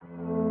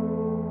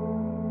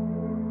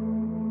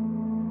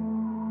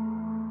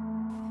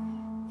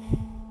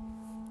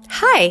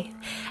Hi,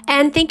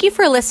 and thank you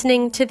for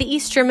listening to the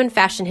East German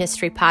Fashion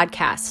History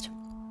Podcast.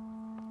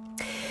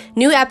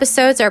 New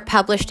episodes are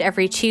published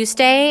every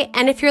Tuesday,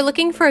 and if you're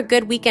looking for a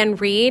good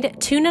weekend read,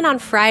 tune in on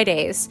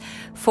Fridays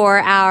for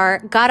our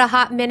Got a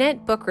Hot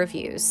Minute book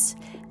reviews.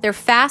 They're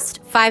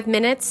fast, 5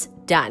 minutes,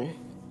 done.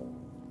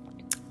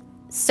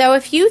 So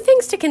a few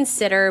things to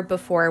consider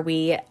before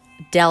we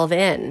delve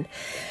in.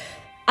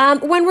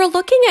 When we're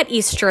looking at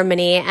East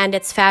Germany and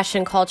its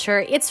fashion culture,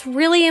 it's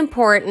really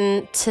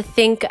important to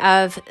think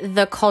of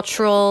the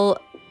cultural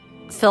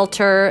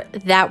filter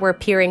that we're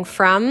peering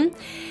from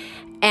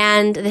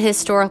and the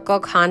historical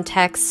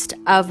context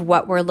of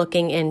what we're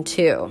looking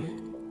into.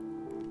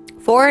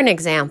 For an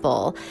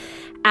example,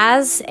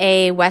 as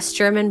a West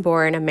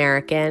German-born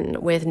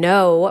American with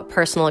no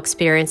personal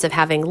experience of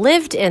having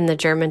lived in the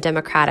German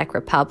Democratic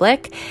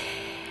Republic,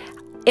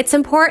 it's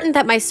important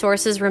that my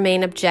sources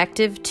remain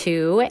objective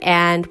to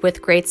and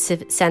with great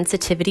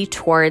sensitivity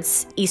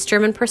towards East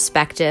German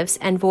perspectives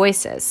and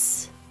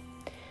voices.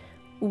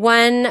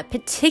 One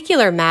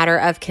particular matter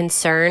of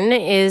concern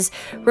is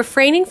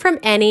refraining from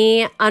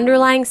any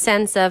underlying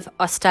sense of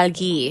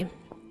nostalgie.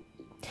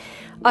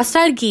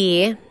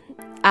 Nostalgie,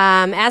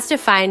 as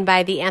defined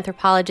by the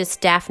anthropologist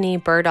Daphne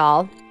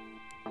Berdahl,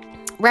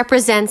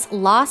 represents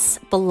loss,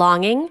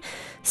 belonging,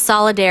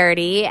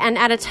 solidarity, and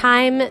at a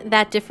time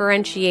that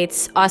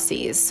differentiates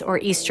Aussies or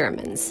East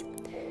Germans.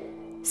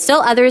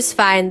 Still others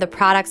find the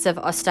products of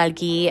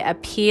nostalgie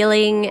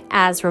appealing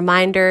as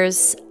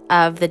reminders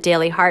of the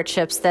daily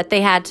hardships that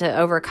they had to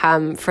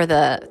overcome through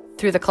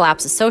the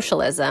collapse of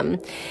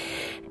socialism.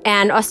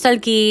 And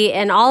nostalgie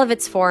in all of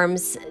its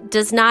forms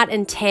does not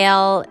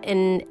entail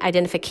an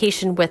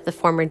identification with the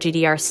former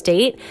GDR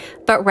state,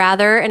 but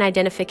rather an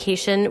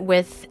identification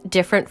with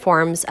different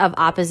forms of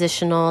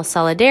oppositional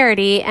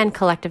solidarity and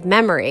collective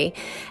memory.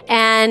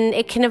 And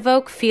it can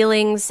evoke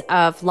feelings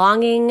of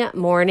longing,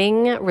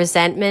 mourning,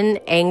 resentment,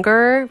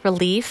 anger,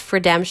 relief,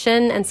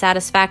 redemption, and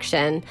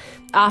satisfaction,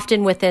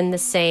 often within the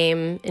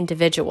same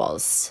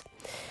individuals.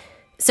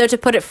 So to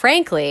put it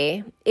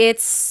frankly,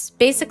 it's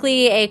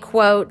basically a,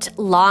 quote,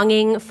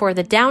 longing for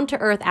the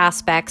down-to-earth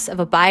aspects of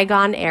a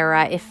bygone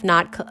era, if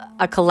not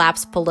a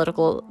collapsed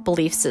political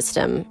belief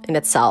system in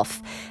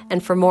itself.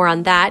 And for more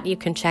on that, you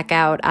can check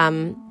out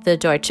the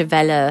Deutsche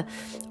Welle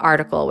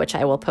article, which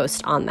I will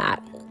post on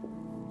that.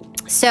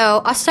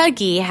 So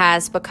nostalgie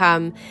has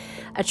become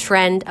a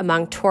trend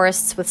among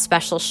tourists with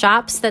special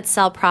shops that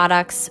sell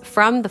products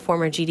from the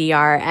former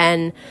GDR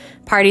and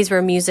parties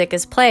where music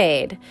is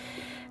played.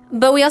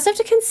 But we also have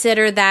to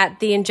consider that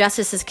the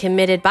injustices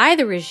committed by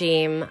the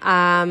regime,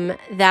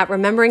 that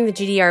remembering the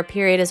GDR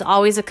period is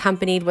always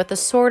accompanied with a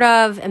sort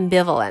of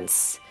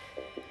ambivalence.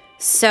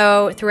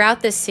 So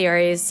throughout this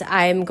series,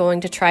 I'm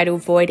going to try to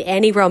avoid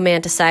any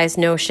romanticized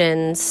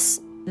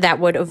notions that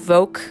would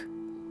evoke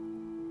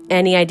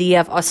any idea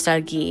of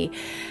nostalgie,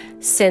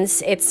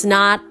 since it's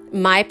not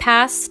my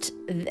past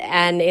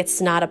and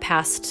it's not a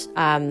past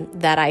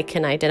that I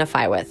can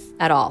identify with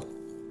at all.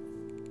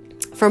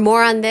 For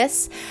more on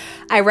this,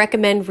 I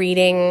recommend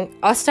reading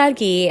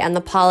Nostalgie and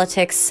the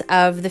Politics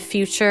of the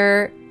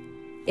Future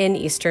in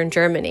Eastern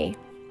Germany.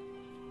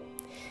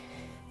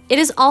 It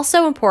is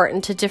also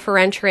important to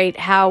differentiate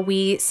how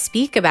we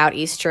speak about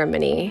East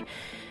Germany,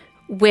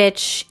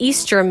 which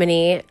East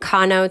Germany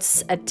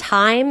connotes a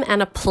time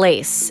and a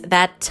place,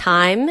 that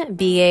time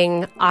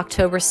being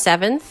October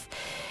 7th,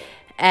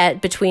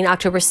 between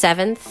October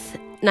 7th,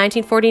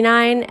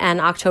 1949 and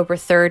October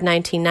 3rd,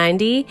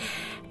 1990,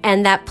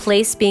 and that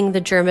place being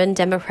the German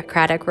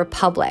Democratic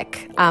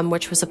Republic,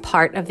 which was a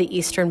part of the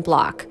Eastern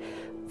Bloc,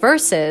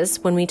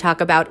 versus when we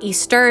talk about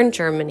Eastern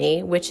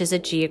Germany, which is a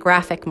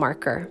geographic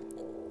marker.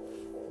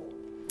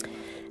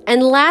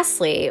 And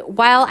lastly,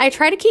 while I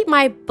try to keep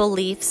my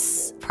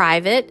beliefs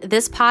private,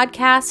 this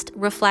podcast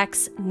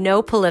reflects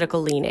no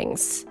political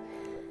leanings.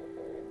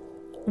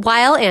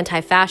 While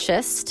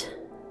anti-fascist,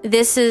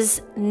 this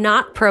is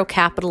not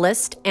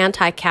pro-capitalist,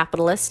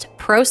 anti-capitalist,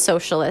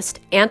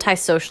 pro-socialist,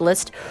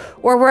 anti-socialist,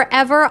 or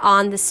wherever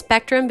on the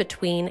spectrum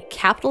between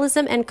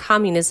capitalism and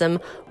communism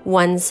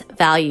one's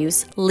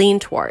values lean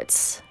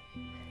towards.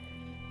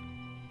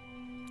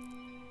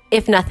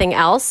 If nothing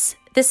else,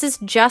 this is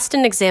just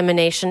an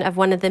examination of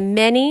one of the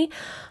many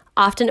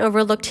often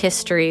overlooked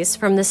histories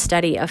from the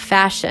study of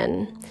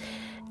fashion,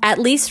 at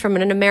least from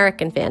an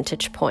American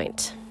vantage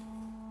point.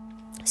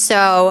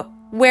 So,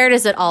 where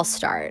does it all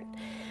start?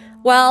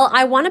 Well,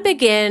 I want to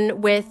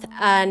begin with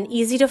an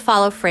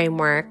easy-to-follow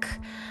framework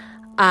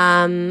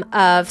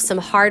of some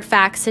hard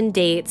facts and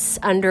dates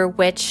under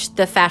which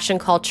the fashion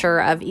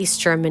culture of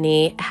East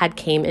Germany had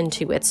came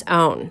into its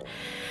own.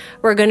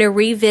 We're going to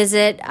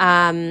revisit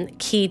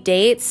key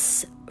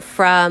dates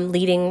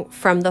leading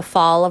from the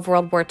fall of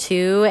World War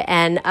II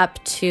and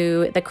up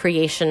to the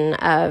creation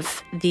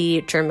of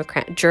the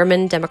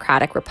German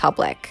Democratic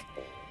Republic.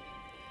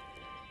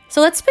 So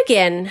let's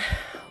begin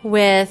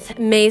with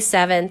May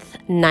 7th,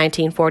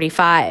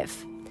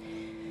 1945.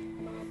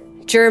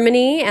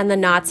 Germany and the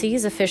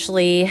Nazis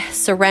officially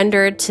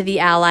surrendered to the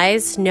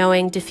Allies,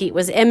 knowing defeat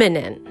was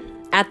imminent.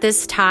 At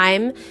this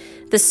time,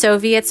 the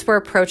Soviets were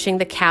approaching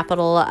the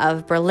capital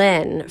of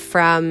Berlin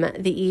from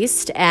the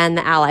east and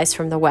the Allies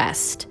from the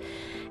west.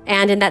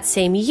 And in that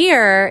same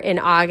year, in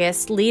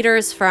August,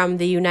 leaders from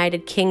the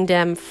United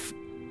Kingdom,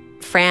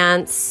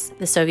 France,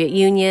 the Soviet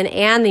Union,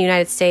 and the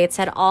United States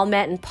had all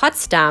met in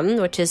Potsdam,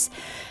 which is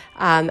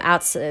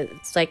outside,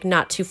 it's like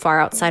not too far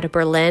outside of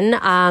Berlin,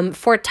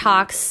 for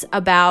talks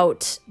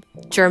about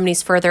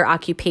Germany's further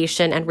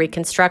occupation and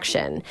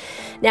reconstruction.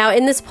 Now,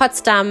 in this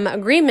Potsdam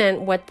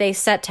Agreement, what they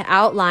set to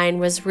outline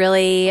was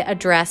really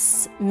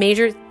address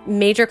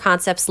major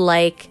concepts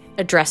like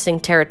addressing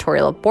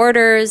territorial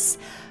borders,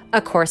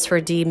 a course for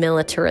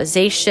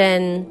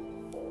demilitarization,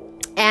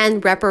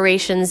 and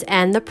reparations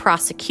and the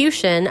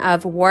prosecution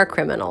of war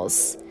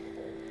criminals.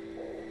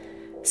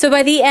 So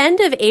by the end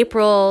of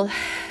April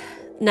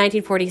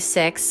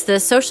 1946, the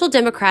Social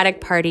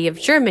Democratic Party of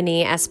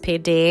Germany,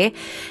 SPD,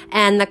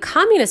 and the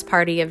Communist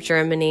Party of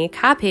Germany,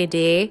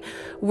 KPD,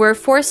 were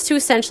forced to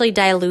essentially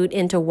dilute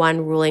into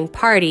one ruling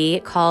party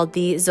called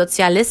the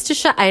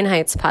Sozialistische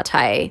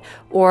Einheitspartei,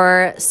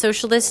 or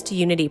Socialist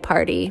Unity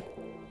Party.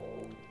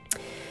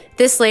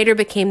 This later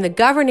became the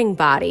governing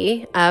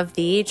body of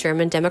the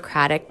German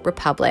Democratic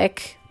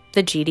Republic,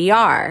 the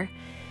GDR.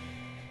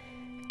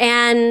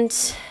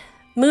 And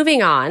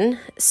moving on,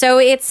 so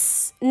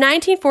it's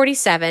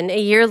 1947, a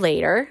year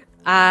later.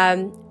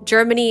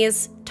 Germany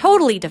is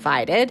totally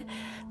divided.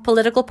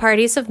 Political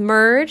parties have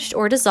merged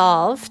or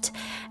dissolved,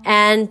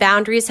 and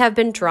boundaries have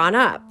been drawn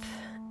up.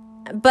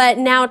 But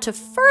now, to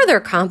further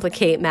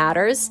complicate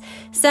matters,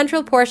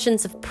 central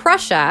portions of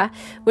Prussia,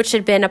 which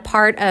had been a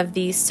part of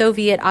the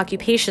Soviet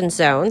occupation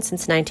zone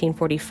since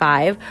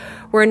 1945,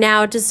 were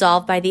now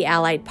dissolved by the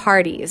Allied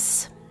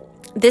parties.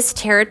 This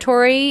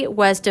territory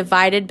was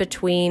divided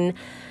between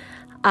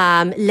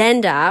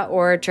Länder,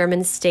 or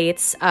German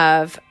states,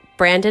 of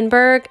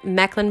Brandenburg,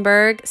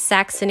 Mecklenburg,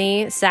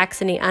 Saxony,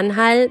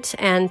 Saxony-Anhalt,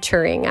 and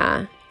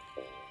Thuringia.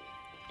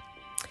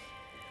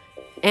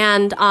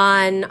 And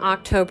on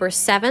October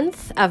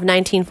 7th of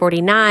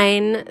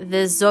 1949,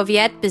 the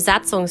Soviet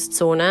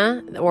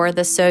Besatzungszone, or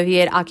the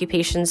Soviet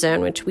occupation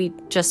zone, which we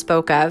just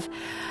spoke of,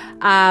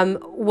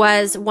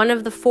 was one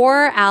of the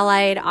 4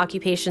 Allied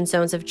occupation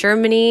zones of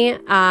Germany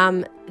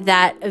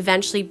that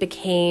eventually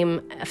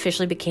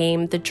officially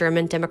became the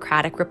German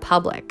Democratic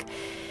Republic,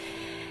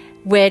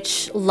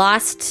 which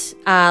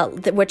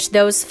which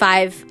those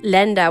 5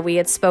 Länder we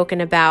had spoken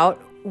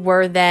about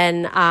were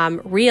then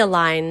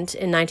realigned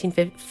in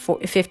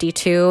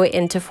 1952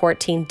 into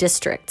 14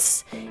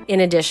 districts,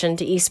 in addition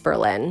to East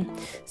Berlin.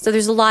 So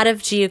there's a lot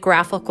of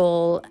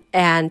geographical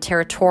and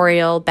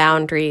territorial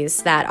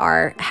boundaries that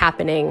are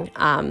happening.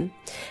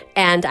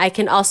 And I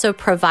can also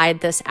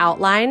provide this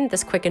outline,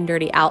 this quick and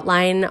dirty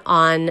outline,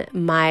 on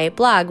my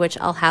blog, which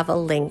I'll have a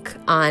link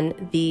on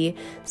the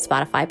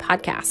Spotify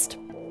podcast.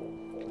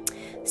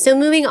 So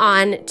moving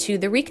on to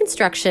the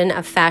reconstruction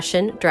of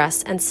fashion,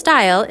 dress, and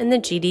style in the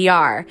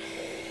GDR.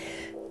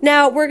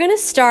 Now, we're going to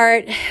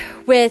start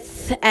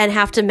with, and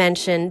have to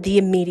mention, the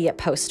immediate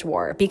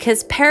post-war,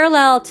 because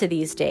parallel to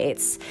these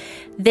dates,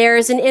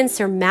 there's an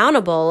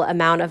insurmountable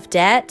amount of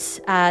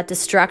debt,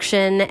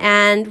 destruction,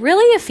 and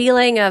really a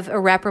feeling of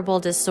irreparable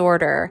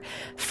disorder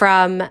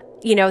from,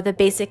 the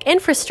basic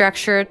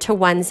infrastructure to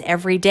one's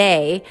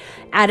everyday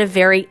at a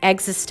very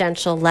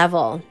existential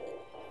level.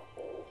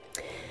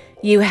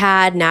 You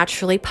had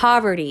naturally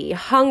poverty,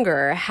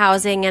 hunger,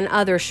 housing, and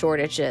other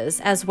shortages,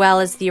 as well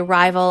as the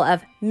arrival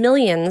of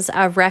millions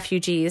of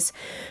refugees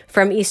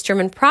from East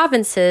German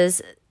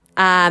provinces,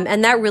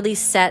 and that really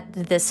set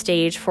the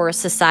stage for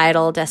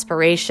societal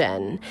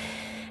desperation.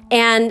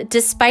 And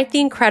despite the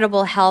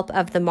incredible help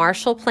of the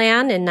Marshall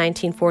Plan in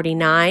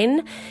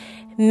 1949,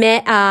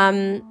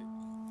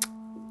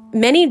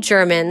 many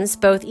Germans,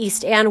 both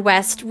East and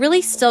West,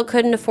 really still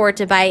couldn't afford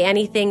to buy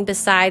anything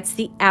besides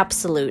the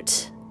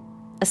absolute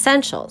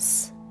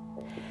essentials.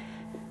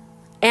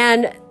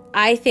 And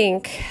I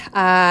think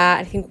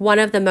one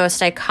of the most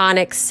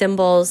iconic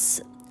symbols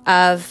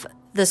of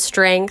the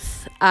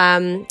strength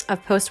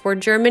of post-war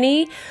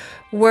Germany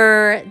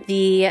were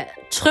the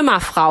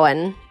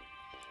Trümmerfrauen,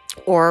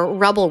 or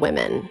rubble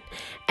women.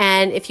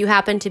 And if you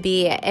happen to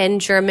be in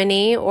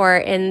Germany or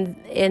in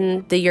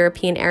the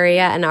European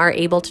area and are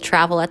able to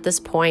travel at this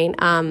point,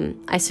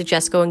 I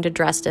suggest going to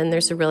Dresden.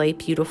 There's a really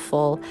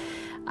beautiful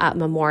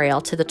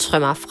memorial to the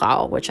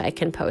Trümmerfrau, which I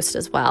can post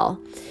as well.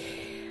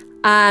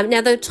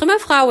 Now, the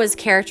Trümmerfrau was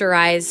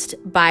characterized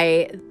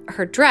by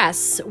her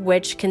dress,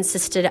 which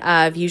consisted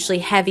of usually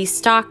heavy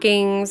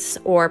stockings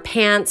or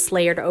pants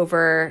layered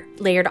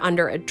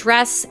under a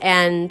dress,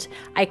 and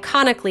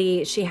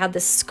iconically, she had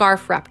this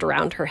scarf wrapped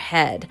around her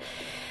head.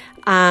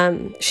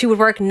 She would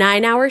work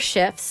 9-hour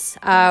shifts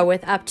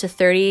with up to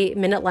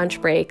 30-minute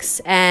lunch breaks,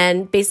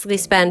 and basically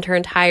spend her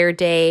entire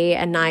day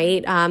and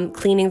night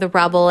cleaning the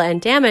rubble and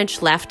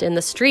damage left in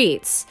the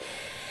streets.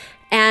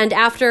 And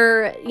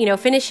after,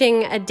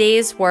 finishing a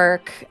day's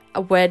work,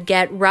 would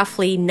get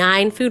roughly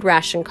 9 food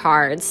ration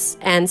cards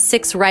and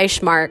 6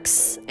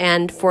 Reichsmarks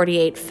and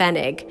 48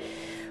 Pfennig,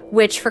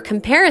 which for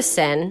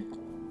comparison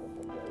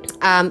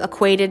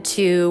equated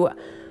to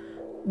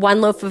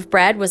 1 loaf of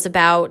bread was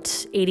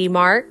about 80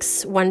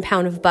 marks, 1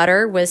 pound of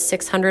butter was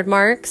 600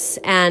 marks,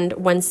 and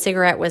 1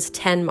 cigarette was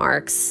 10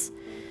 marks.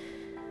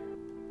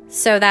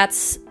 So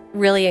that's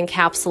really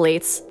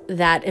encapsulates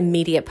that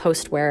immediate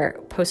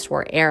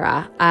post-war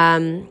era.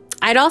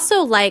 I'd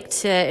also like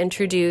to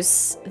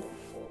introduce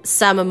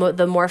some of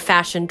the more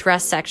fashion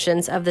dress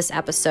sections of this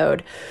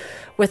episode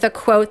with a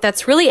quote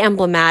that's really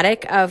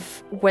emblematic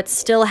of what's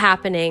still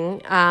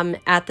happening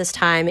at this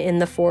time in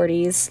the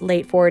 40s,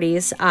 late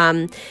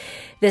 40s,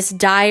 this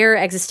dire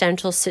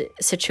existential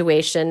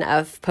situation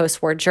of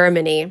post-war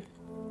Germany.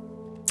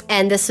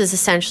 And this is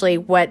essentially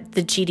what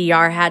the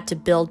GDR had to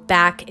build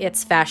back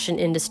its fashion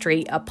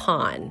industry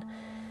upon.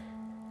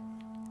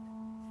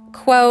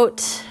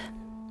 Quote,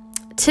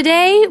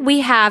 "Today we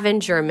have in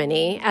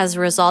Germany, as a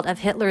result of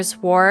Hitler's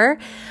war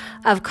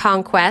of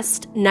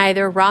conquest,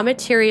 neither raw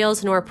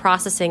materials nor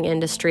processing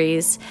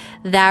industries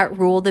that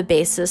rule the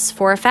basis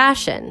for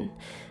fashion.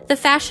 The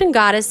fashion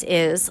goddess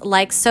is,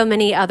 like so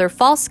many other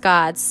false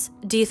gods,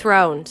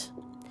 dethroned.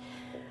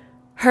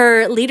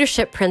 Her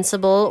leadership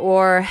principle,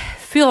 or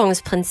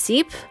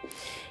Führungsprinzip,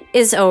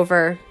 is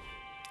over.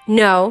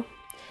 No,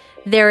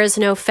 there is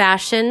no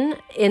fashion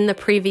in the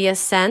previous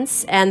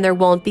sense, and there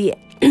won't be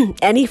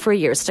any for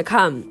years to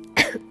come."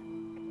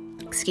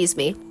 Excuse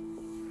me.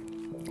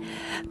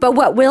 "But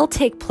what will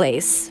take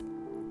place,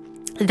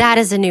 that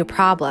is a new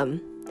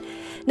problem."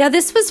 Now,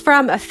 this was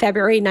from a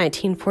February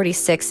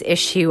 1946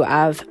 issue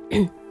of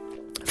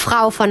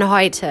Frau von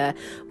Heute,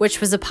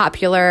 which was a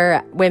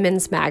popular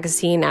women's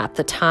magazine at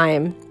the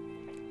time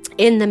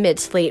in the mid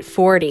to late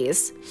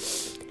 40s.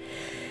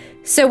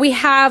 So we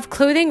have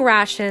clothing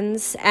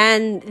rations,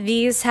 and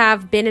these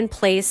have been in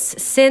place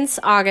since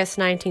August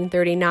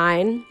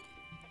 1939.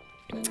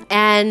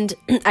 And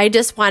I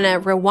just want to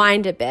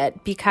rewind a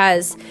bit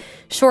because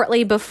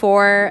shortly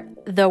before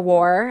the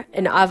war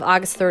of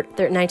August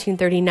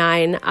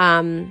 1939,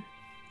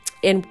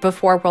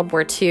 before World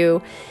War II,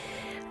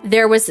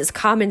 there was this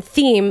common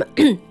theme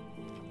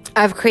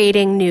of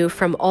creating new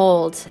from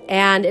old.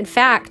 And in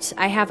fact,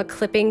 I have a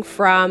clipping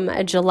from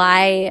a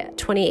July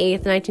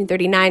 28th,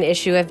 1939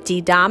 issue of Die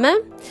Dame.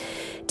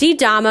 Die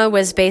Dame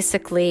was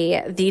basically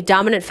the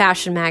dominant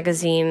fashion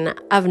magazine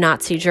of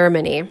Nazi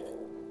Germany.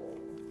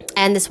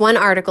 And this one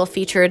article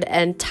had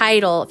an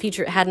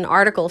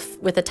article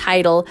with the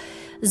title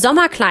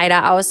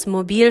Sommerkleider aus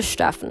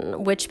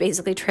Mobilstoffen, which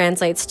basically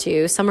translates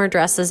to summer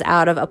dresses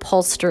out of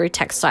upholstery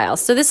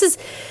textiles. So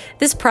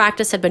this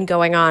practice had been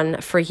going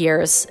on for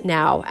years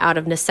now out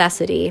of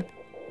necessity.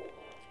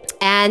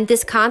 And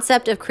this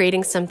concept of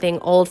creating something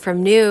old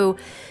from new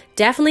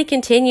definitely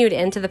continued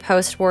into the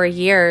post-war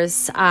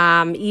years.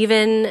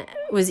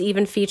 Was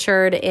even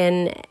featured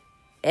in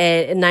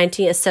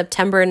a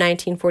September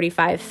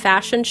 1945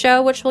 fashion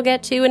show, which we'll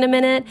get to in a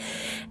minute.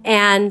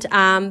 And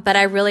but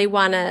I really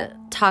want to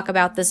talk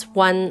about this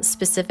one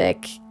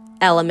specific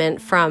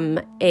element from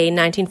a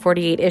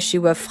 1948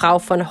 issue of Frau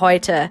von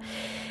Heute.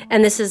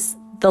 And this is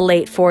the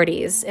late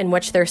 40s, in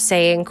which they're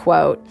saying,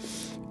 quote,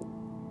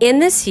 "In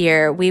this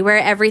year, we wear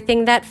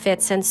everything that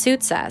fits and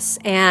suits us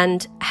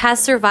and has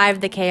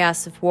survived the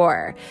chaos of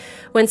war.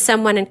 When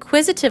someone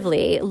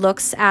inquisitively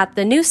looks at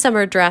the new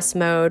summer dress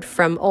mode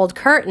from old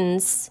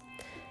curtains,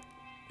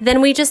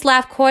 then we just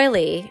laugh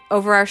coyly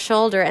over our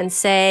shoulder and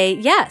say,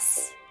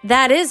 yes,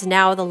 that is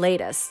now the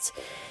latest."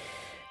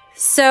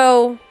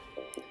 So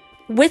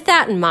with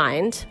that in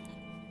mind,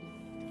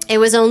 it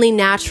was only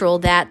natural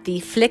that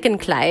the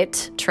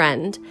Flickenkleid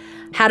trend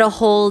had a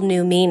whole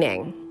new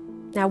meaning.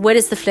 Now, what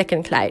is the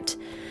Flickenkleid?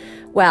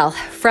 Well,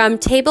 from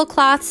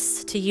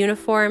tablecloths to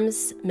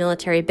uniforms,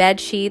 military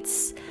bed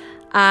sheets,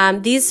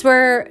 these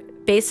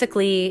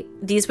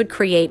would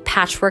create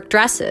patchwork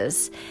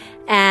dresses.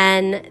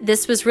 And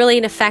this was really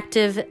an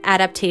effective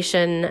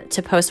adaptation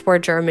to post-war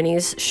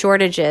Germany's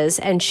shortages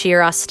and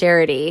sheer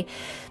austerity,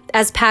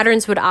 as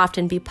patterns would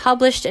often be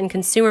published in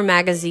consumer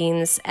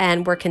magazines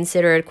and were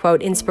considered,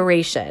 quote,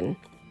 inspiration.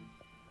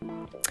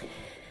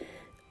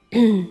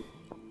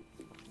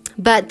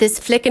 But this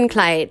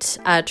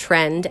Flickenkleid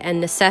trend and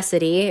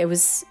necessity, it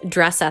was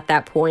dress at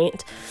that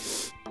point,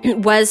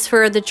 was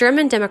for the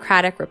German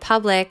Democratic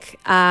Republic,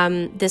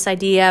 this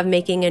idea of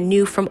making a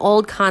new from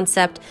old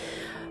concept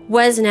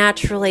was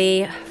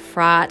naturally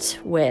fraught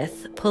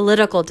with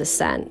political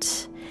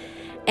dissent.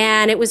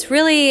 And it was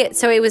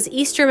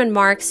East German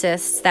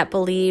Marxists that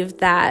believed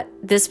that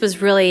this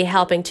was really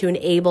helping to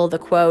enable the,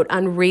 quote,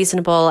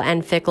 unreasonable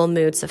and fickle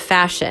moods of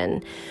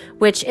fashion,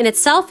 which in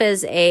itself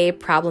is a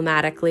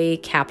problematically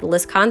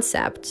capitalist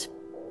concept.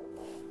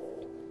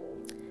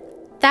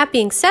 That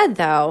being said,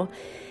 though,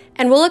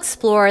 and we'll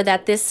explore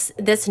that this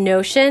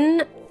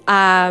notion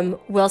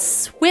will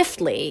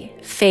swiftly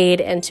fade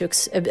into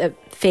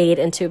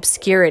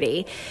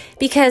obscurity,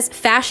 because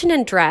fashion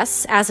and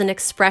dress as an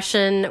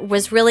expression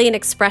was really an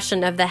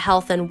expression of the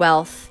health and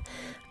wealth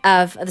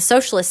of the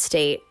socialist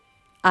state.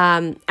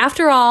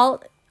 After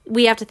all,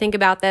 we have to think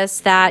about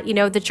this, that,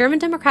 the German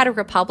Democratic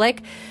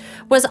Republic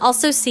was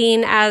also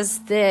seen as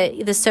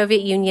the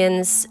Soviet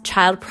Union's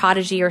child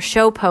prodigy or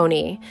show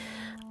pony.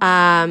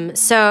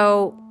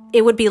 So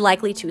it would be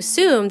likely to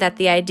assume that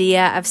the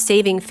idea of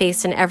saving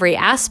face in every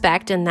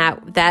aspect, and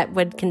that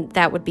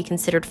would be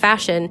considered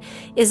fashion,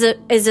 is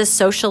a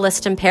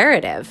socialist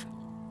imperative.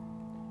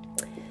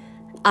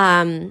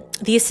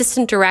 The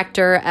assistant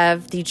director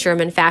of the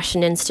German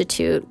Fashion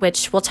Institute,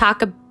 which we'll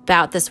talk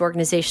about this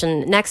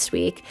organization next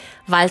week,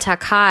 Walter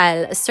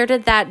Kahl,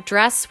 asserted that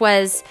dress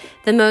was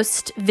the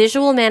most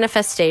visual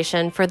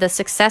manifestation for the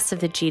success of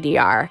the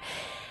GDR,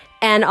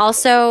 and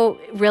also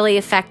really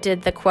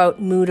affected the, quote,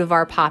 mood of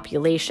our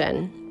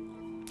population.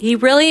 He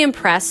really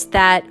impressed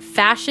that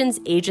fashion's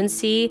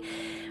agency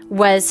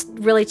was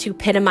really to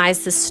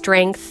epitomize the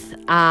strength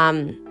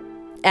and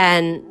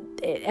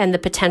the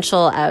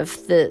potential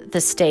of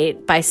the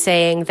state by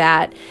saying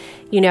that,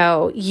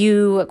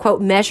 you,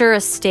 quote, measure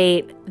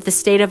the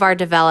state of our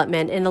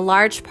development in a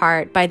large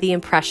part by the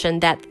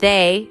impression that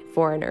they,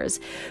 foreigners,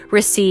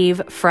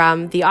 receive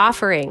from the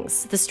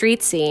offerings, the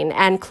street scene,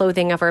 and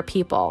clothing of our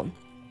people.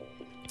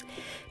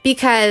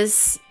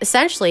 Because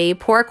essentially,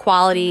 poor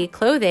quality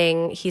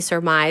clothing, he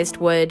surmised,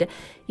 would,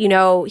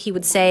 he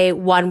would say,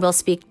 one will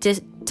speak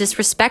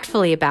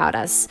disrespectfully about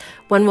us.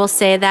 One will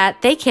say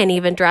that they can't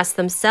even dress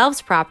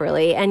themselves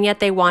properly, and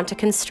yet they want to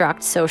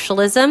construct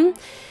socialism.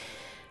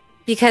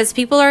 Because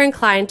people are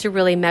inclined to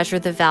really measure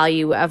the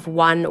value of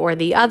one or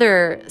the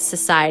other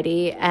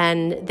society,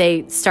 and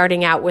they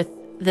starting out with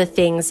the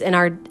things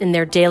in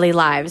their daily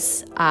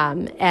lives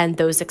and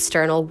those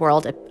external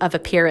world of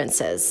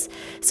appearances.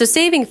 So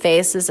saving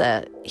face is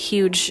a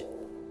huge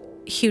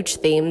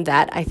theme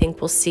that I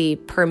think we'll see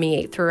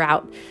permeate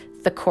throughout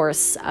the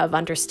course of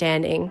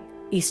understanding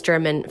East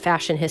German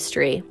fashion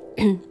history.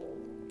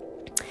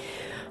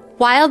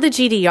 While the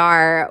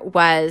GDR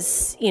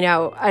was,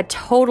 a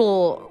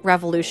total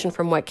revolution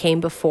from what came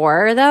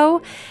before,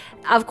 though,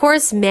 of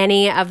course,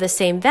 many of the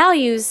same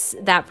values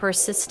that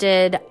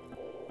persisted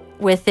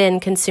within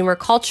consumer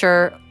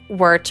culture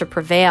were to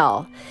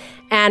prevail.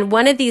 And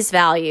one of these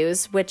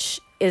values,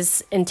 which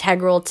is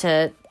integral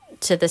to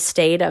the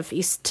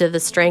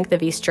strength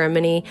of East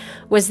Germany,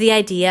 was the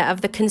idea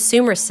of the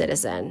consumer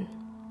citizen.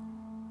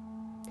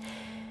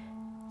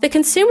 The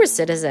consumer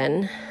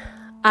citizen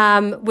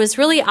was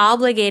really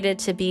obligated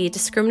to be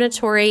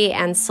discriminatory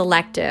and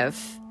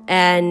selective,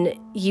 and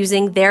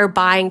using their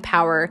buying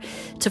power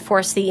to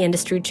force the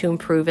industry to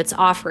improve its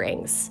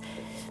offerings.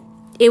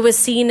 It was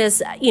seen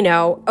as,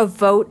 a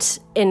vote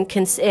in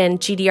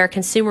GDR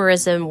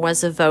consumerism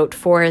was a vote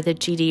for the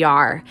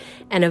GDR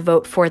and a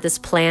vote for this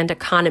planned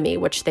economy,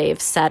 which they've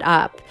set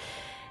up.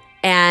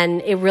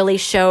 And it really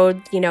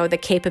showed, the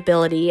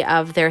capability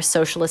of their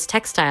socialist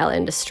textile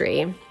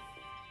industry.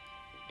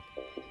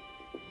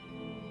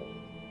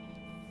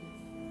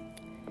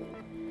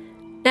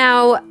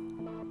 Now,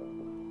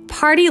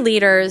 party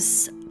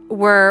leaders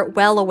were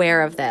well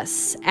aware of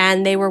this,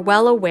 and they were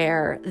well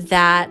aware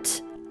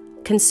that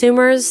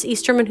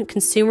East German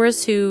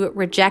consumers who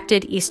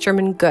rejected East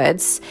German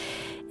goods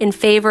in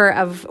favor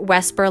of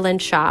West Berlin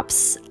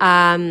shops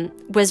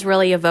was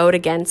really a vote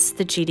against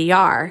the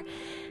GDR.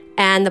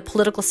 And the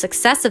political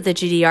success of the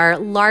GDR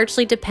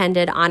largely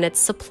depended on its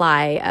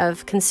supply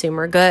of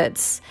consumer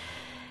goods.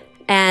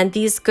 And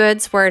these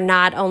goods were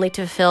not only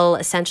to fill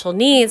essential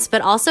needs,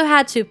 but also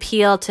had to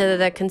appeal to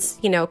the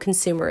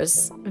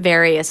consumers'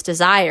 various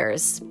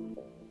desires.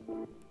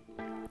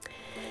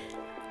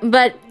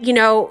 But,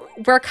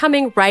 we're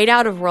coming right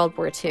out of World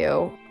War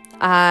II.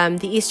 The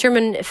East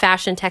German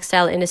fashion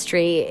textile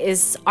industry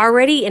is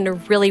already in a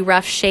really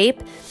rough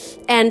shape,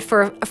 and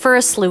for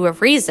a slew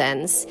of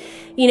reasons.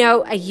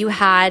 You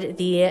had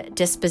the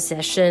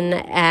disposition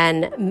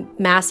and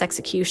mass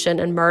execution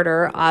and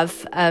murder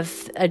of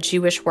a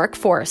Jewish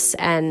workforce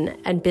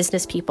and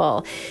business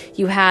people.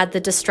 You had the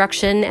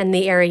destruction and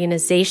the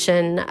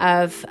Aryanization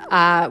of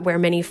where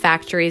many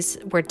factories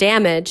were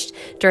damaged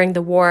during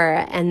the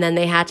war, and then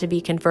they had to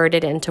be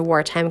converted into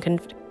wartime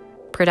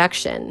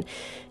production.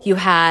 You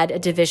had a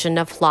division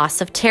of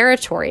loss of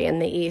territory in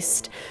the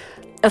East,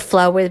 a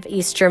flow of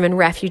East German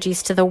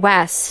refugees to the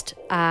West.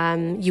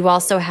 You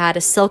also had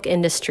a silk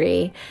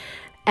industry,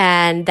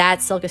 and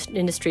that silk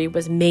industry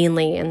was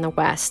mainly in the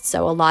West.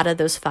 So a lot of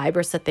those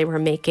fibers that they were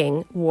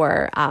making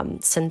were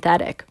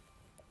synthetic.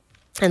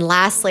 And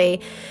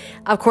lastly,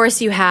 of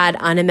course, you had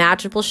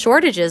unimaginable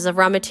shortages of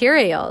raw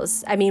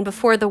materials. I mean,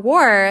 before the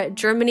war,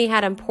 Germany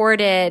had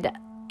imported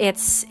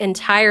its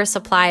entire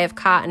supply of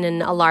cotton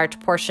and a large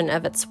portion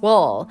of its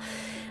wool.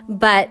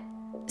 But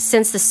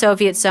since the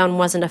Soviet zone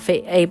wasn't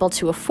able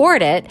to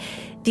afford it,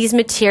 these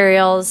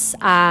materials,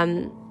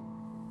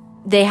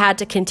 they had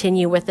to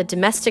continue with the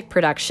domestic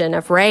production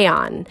of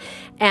rayon.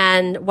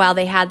 And while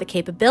they had the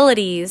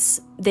capabilities,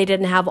 they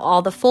didn't have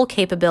all the full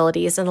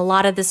capabilities. And a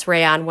lot of this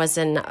rayon was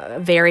in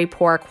very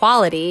poor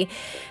quality.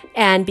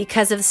 And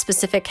because of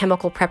specific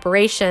chemical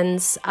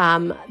preparations,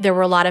 there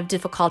were a lot of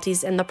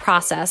difficulties in the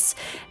process.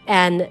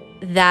 And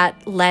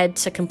that led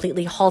to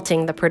completely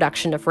halting the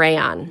production of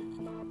rayon.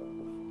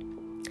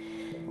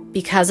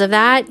 Because of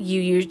that,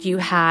 you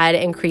had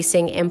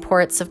increasing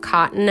imports of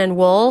cotton and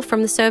wool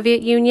from the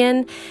Soviet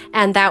Union,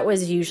 and that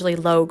was usually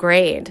low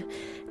grade.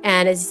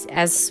 And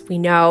as we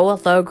know,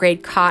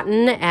 low-grade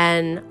cotton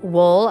and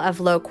wool of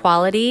low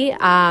quality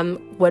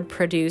would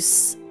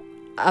produce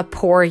a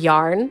poor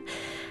yarn.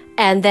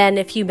 And then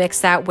if you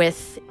mix that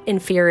with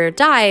inferior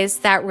dyes,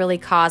 that really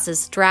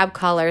causes drab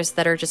colors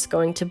that are just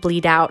going to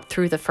bleed out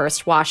through the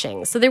first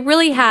washing. So they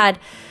really had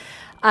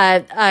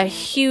a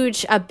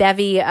huge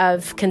bevy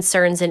of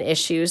concerns and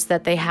issues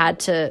that they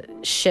had to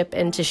ship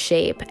into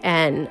shape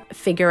and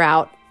figure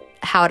out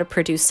how to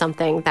produce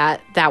something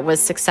that was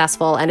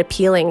successful and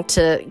appealing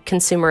to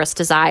consumerist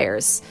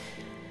desires.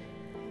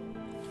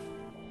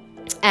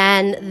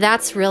 And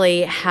that's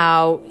really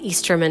how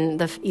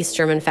the East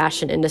German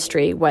fashion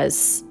industry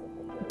was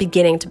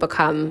beginning to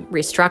become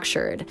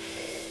restructured.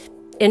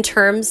 In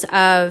terms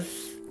of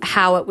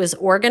how it was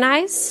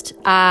organized,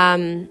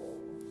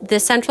 the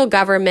central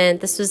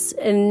government,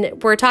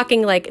 we're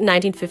talking like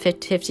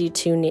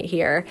 1952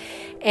 here,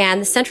 and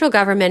the central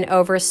government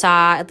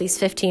oversaw at least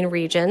 15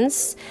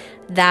 regions.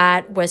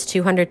 That was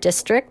 200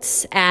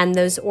 districts, and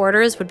those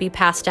orders would be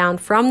passed down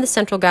from the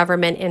central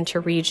government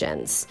into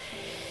regions.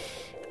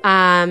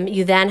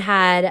 You then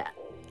had,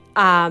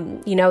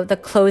 the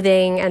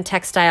clothing and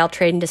textile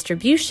trade and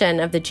distribution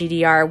of the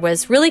GDR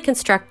was really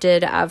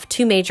constructed of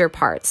two major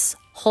parts: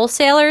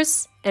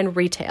 wholesalers and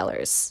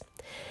retailers.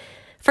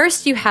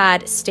 First, you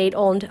had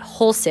state-owned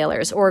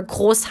wholesalers, or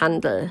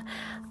Großhandel,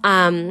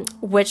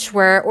 which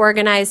were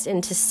organized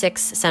into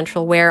 6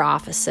 central ware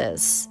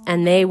offices,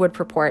 and they would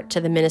report to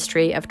the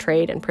Ministry of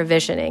Trade and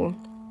Provisioning.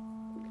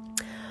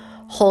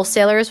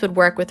 Wholesalers would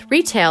work with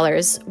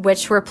retailers,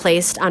 which were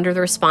placed under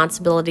the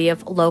responsibility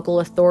of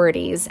local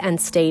authorities and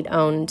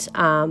state-owned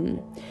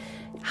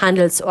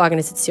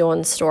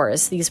Handelsorganisation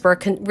stores. These were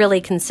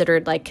really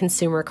considered like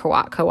consumer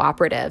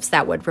cooperatives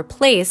that would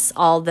replace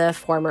all the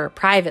former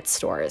private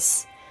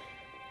stores.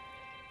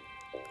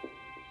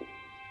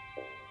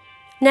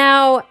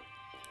 Now,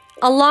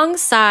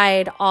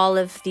 alongside all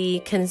of the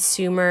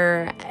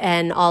consumer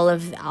and all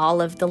of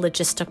the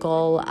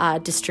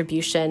logistical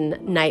distribution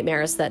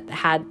nightmares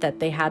that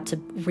they had to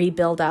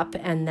rebuild up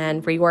and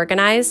then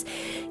reorganize,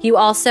 you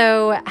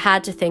also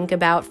had to think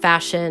about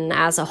fashion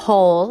as a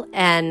whole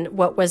and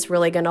what was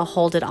really going to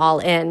hold it all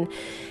in.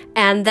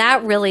 And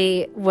that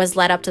really was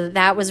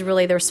that was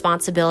really the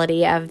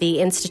responsibility of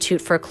the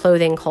Institute for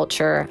Clothing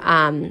Culture,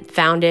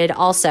 founded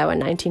also in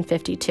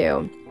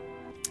 1952.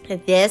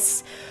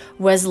 This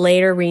was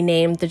later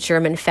renamed the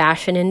German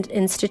Fashion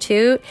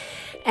Institute,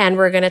 and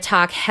we're going to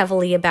talk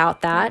heavily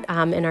about that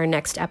in our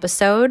next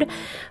episode.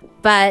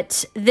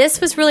 But this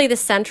was really the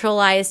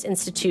centralized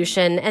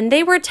institution, and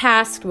they were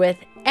tasked with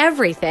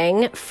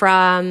everything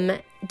from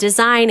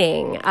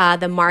designing,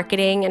 the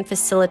marketing and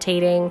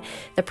facilitating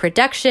the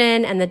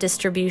production and the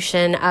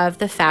distribution of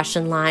the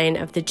fashion line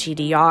of the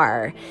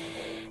GDR.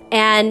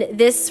 And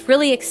this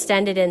really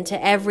extended into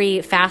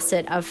every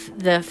facet of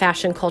the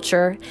fashion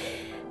culture,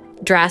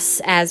 dress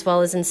as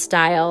well as in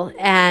style.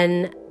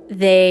 And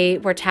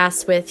they were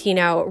tasked with,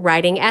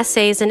 writing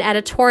essays and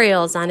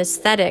editorials on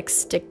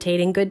aesthetics,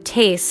 dictating good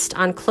taste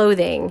on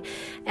clothing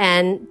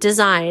and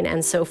design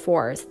and so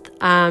forth.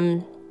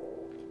 And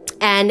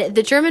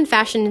the German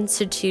Fashion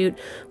Institute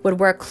would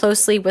work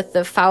closely with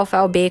the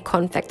VVB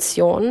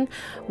Konfektion,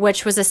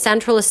 which was a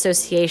central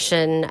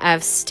association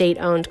of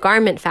state-owned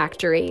garment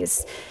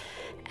factories.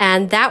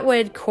 And that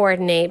would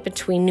coordinate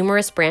between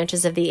numerous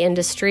branches of the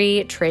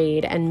industry,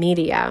 trade, and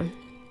media.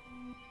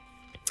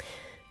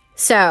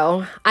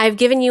 So I've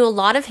given you a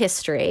lot of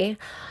history,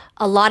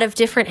 a lot of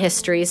different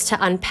histories to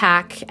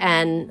unpack,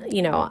 and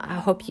I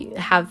hope you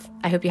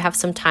have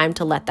some time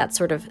to let that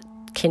sort of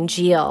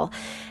congeal.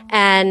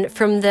 And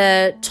from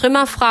the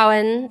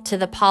Trümmerfrauen to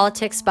the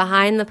politics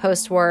behind the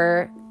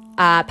post-war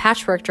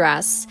patchwork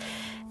dress,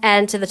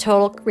 and to the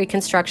total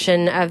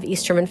reconstruction of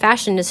East German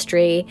fashion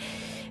industry,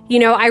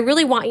 I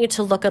really want you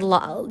to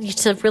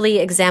to really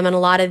examine a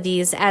lot of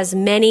these as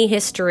many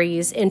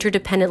histories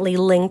interdependently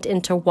linked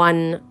into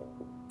one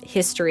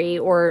history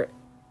or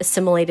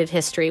assimilated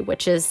history,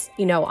 which is,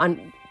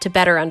 to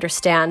better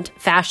understand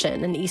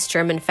fashion and East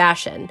German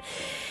fashion.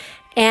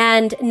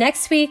 And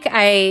next week,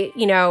 I,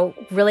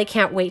 really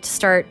can't wait to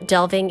start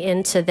delving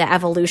into the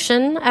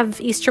evolution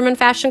of East German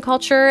fashion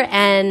culture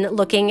and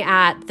looking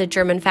at the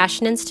German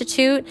Fashion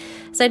Institute,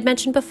 as I'd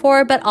mentioned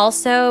before, but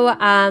also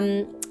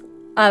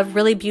a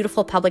really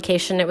beautiful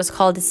publication. It was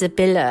called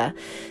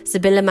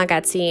Sibylle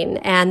Magazine,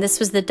 and this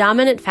was the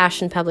dominant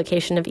fashion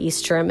publication of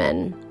East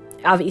Germany.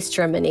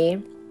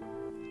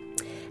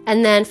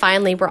 And then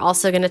finally, we're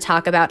also going to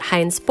talk about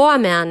Heinz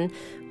Bormann,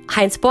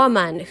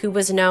 who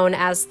was known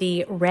as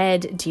the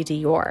Red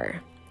DDR.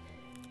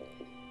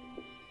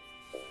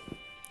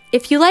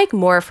 If you like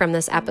more from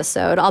this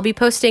episode, I'll be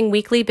posting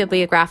weekly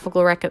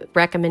bibliographical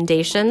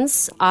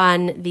recommendations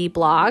on the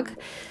blog.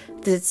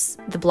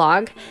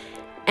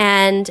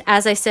 And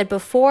as I said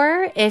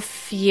before,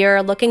 if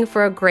you're looking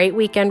for a great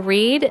weekend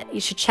read,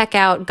 you should check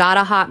out Got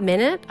a Hot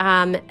Minute.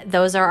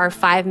 Those are our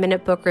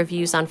 5-minute book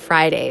reviews on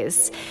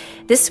Fridays.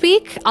 This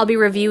week, I'll be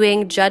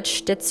reviewing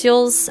Judge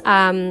Stitzel's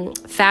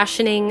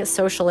Fashioning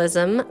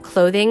Socialism,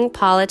 Clothing,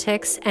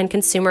 Politics, and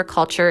Consumer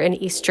Culture in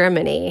East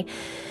Germany.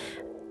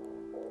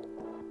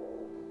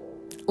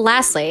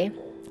 Lastly,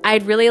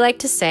 I'd really like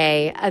to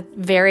say a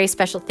very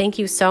special thank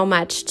you so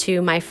much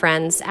to my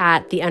friends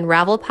at the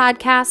Unravel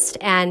podcast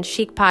and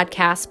Chic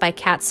Podcast by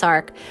Kat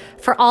Sark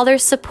for all their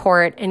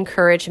support,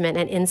 encouragement,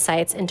 and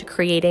insights into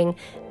creating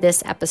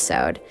this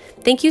episode.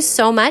 Thank you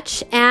so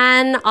much,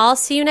 and I'll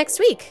see you next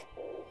week.